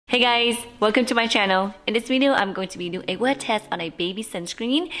Hey guys, welcome to my channel. In this video, I'm going to be doing a wet test on a baby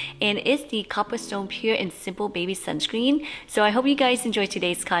sunscreen, and it's the Coppertone Pure and Simple Baby Sunscreen. So I hope you guys enjoy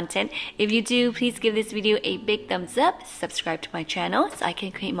today's content. If you do, please give this video a big thumbs up, subscribe to my channel so I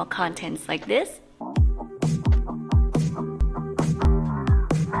can create more contents like this.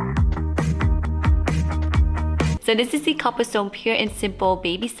 So this is the Coppertone Pure and Simple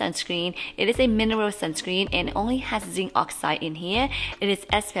Baby Sunscreen. It is a mineral sunscreen and it only has zinc oxide in here. It is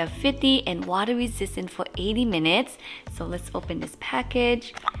SPF 50 and water resistant for 80 minutes. So let's open this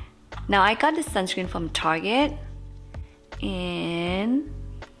package. Now I got this sunscreen from Target and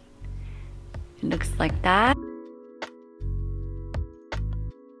it looks like that.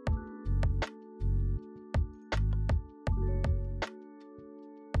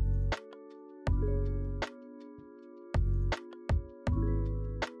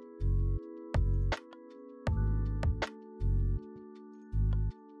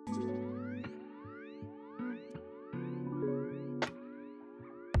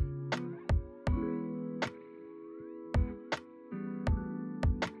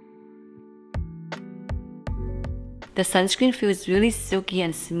 The sunscreen feels really silky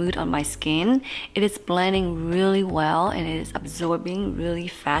and smooth on my skin. It is blending really well and it is absorbing really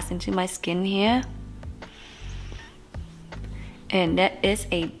fast into my skin here. And that is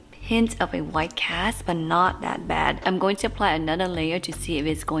a hint of a white cast, but not that bad. I'm going to apply another layer to see if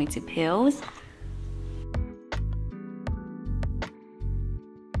it's going to peel.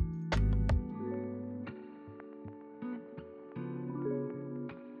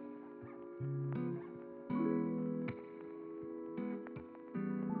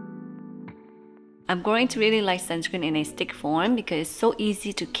 I'm going to really like sunscreen in a stick form because it's so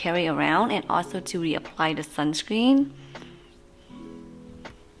easy to carry around and also to reapply the sunscreen.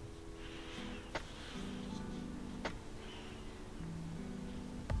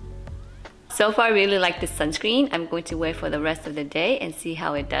 So far I really like this sunscreen. I'm going to wear it for the rest of the day and see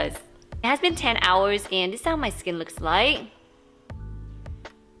how it does. It has been 10 hours and this is how my skin looks like.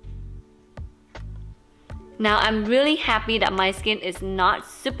 Now I'm really happy that my skin is not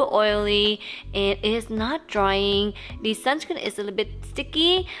super oily and it is not drying. The sunscreen is a little bit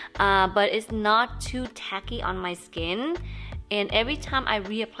sticky, but it's not too tacky on my skin. And every time I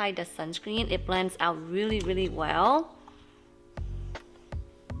reapply the sunscreen, it blends out really well.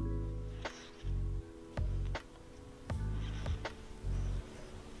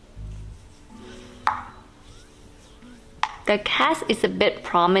 The cast is a bit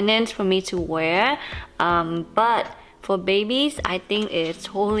prominent for me to wear, but for babies, I think it's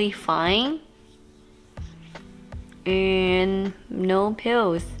totally fine. And no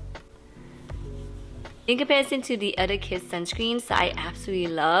pills. In comparison to the other kids sunscreens that I absolutely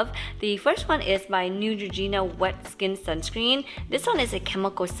love, the first one is by Neutropenia Wet Kid Sunscreen. This one is a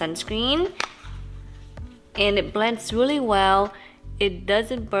chemical sunscreen and it blends really well. It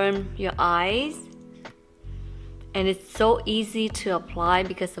doesn't burn your eyes. And it's so easy to apply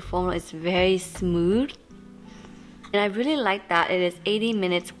because the formula is very smooth. And I really like that it is 80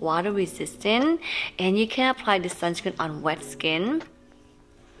 minutes water resistant and you can apply this sunscreen on wet skin.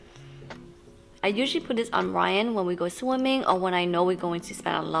 I usually put this on Ryan when we go swimming or when I know we're going to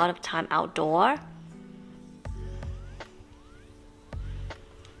spend a lot of time outdoor.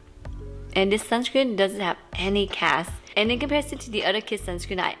 And this sunscreen doesn't have any cast. And in comparison to the other kids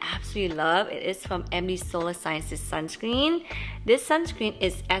sunscreen I absolutely love, it is from MD Solar Sciences sunscreen. This sunscreen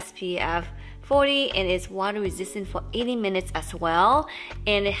is SPF 40 and it's water resistant for 80 minutes as well.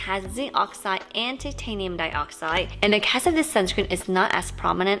 And it has zinc oxide and titanium dioxide. And the cast of this sunscreen is not as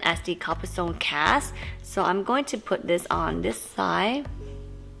prominent as the Coppertone cast. So I'm going to put this on this side.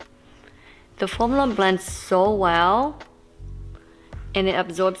 The formula blends so well. And it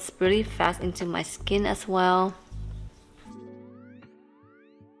absorbs really fast into my skin as well.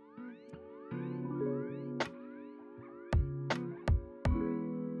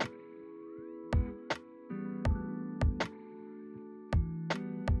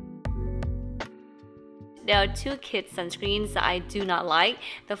 There are two kids sunscreens that I do not like.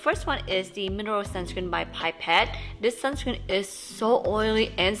 The first one is the Mineral Sunscreen by Pipette. This sunscreen is so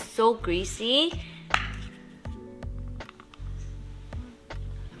oily and so greasy.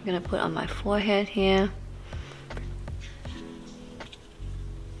 I'm gonna put on my forehead here.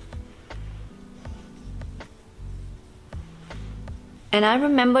 And I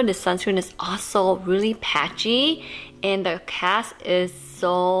remember the sunscreen is also really patchy and the cast is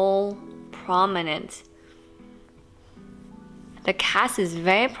so prominent. The cast is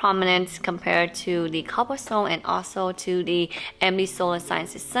very prominent compared to the Coppertone and also to the MD Solar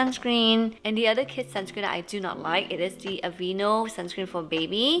Sciences sunscreen. And the other kid sunscreen that I do not like, it is the Aveeno sunscreen for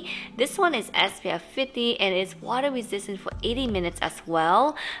baby. This one is SPF 50 and it's water resistant for 80 minutes as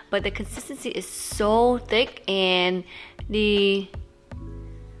well. But the consistency is so thick and the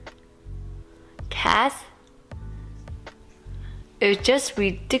cast is just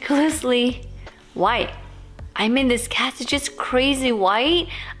ridiculously white. I mean, this cast is just crazy white.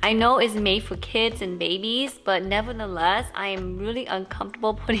 I know it's made for kids and babies, but nevertheless, I am really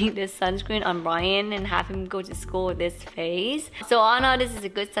uncomfortable putting this sunscreen on Brian and have him go to school with this face. So all in all, this is a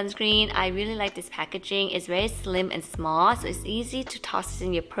good sunscreen. I really like this packaging. It's very slim and small, so it's easy to toss this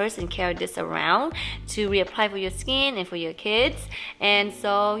in your purse and carry this around to reapply for your skin and for your kids. And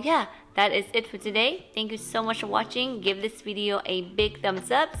so yeah, that is it for today. Thank you so much for watching. Give this video a big thumbs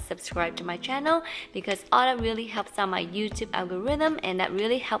up. Subscribe to my channel because all that really helps out my YouTube algorithm and that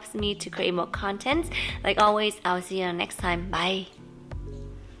really helps me to create more content. Like always, I'll see you next time. Bye.